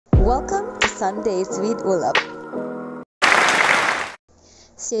Welcome to Sundays with Ulap.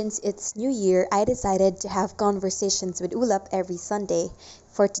 Since it's New Year, I decided to have conversations with Ulap every Sunday.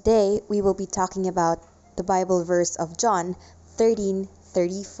 For today, we will be talking about the Bible verse of John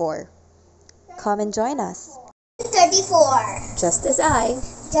 13:34. Come and join us. 34. Just as I.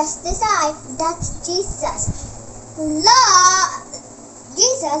 That's Jesus.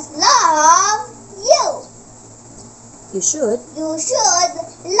 Jesus love you. You should. You should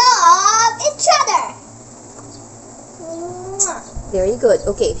love each other. Mwah. Very good.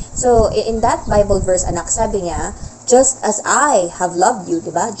 Okay, so in that Bible verse, anak, sabi niya, just as I have loved you,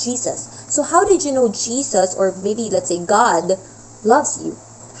 diba? Jesus. So how did you know Jesus, or maybe let's say God, loves you?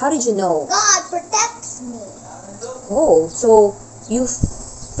 How did you know? God protects me. Oh, so you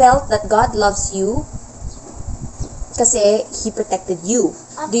felt that God loves you kasi He protected you.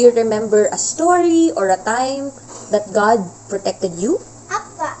 Do you remember a story or a time that God protected you?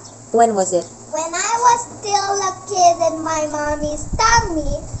 Appa. When was it? When I was still a kid in my mommy's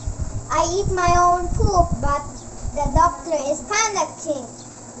tummy, I eat my own poop, but the doctor is panicking.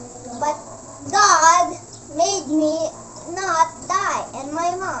 But God made me not die, and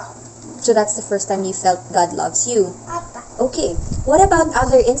my mom. So that's the first time you felt God loves you. Appa. Okay, what about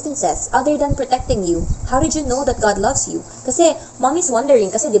other instances other than protecting you? How did you know that God loves you? Kasi mommy's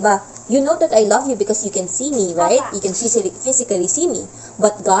wondering, kasi 'di ba, you know that I love you because you can see me, right? You can physically see me.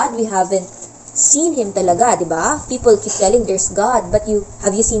 But God, we haven't seen Him talaga, 'di ba? People keep telling there's God, but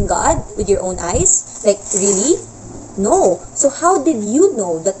have you seen God with your own eyes? Like, really? No. So how did you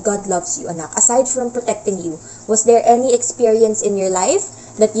know that God loves you, anak? Aside from protecting you, was there any experience in your life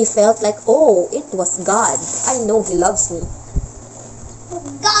that you felt like, oh, it was God. I know He loves me.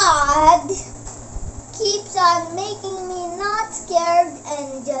 God keeps on making me not scared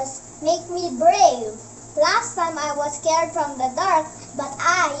and just make me brave. Last time I was scared from the dark, but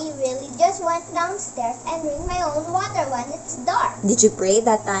I really just went downstairs and drink my own water when it's dark. Did you pray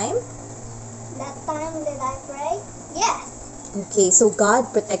that time? That time did I pray? Yes. Okay, so God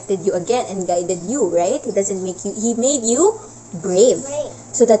protected you again and guided you, right? He made you brave. Brave.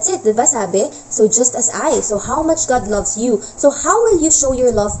 So that's it, diba sabi? So just as I. So how much God loves you. So how will you show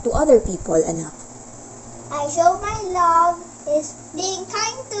your love to other people, anak? I show my love is being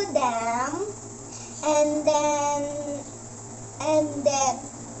kind to them, and then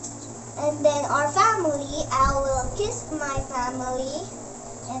our family, I will kiss my family,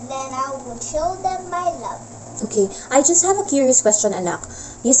 and then I will show them my love. Okay, I just have a curious question, anak.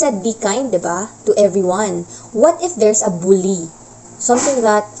 You said be kind, diba? To everyone. What if there's a bully? Something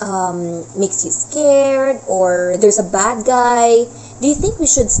that makes you scared, or there's a bad guy. Do you think we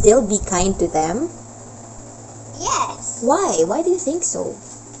should still be kind to them? Yes. Why? Why do you think so?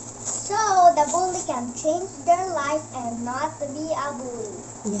 So the bully can change their life and not to be a bully.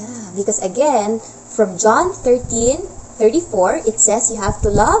 Yeah, because again, from John 13:34, it says you have to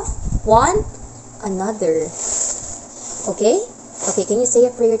love one another. Okay? Okay, can you say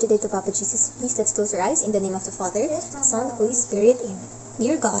a prayer today to Papa Jesus? Please, let's close our eyes in the name of the Father, Son, Holy Spirit, Amen.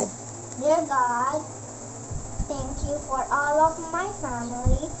 Dear God, Dear God, thank you for all of my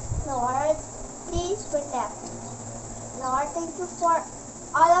family. Lord, please protect me. Lord, thank you for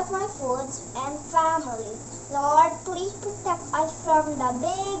all of my foods and family. Lord, please protect us from the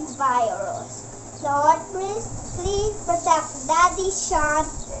big virus. Lord, please protect Daddy Sean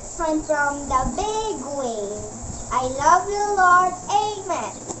from the big wave. I love you, Lord.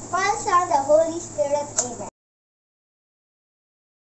 Amen. Father, Son, the Holy Spirit. Amen.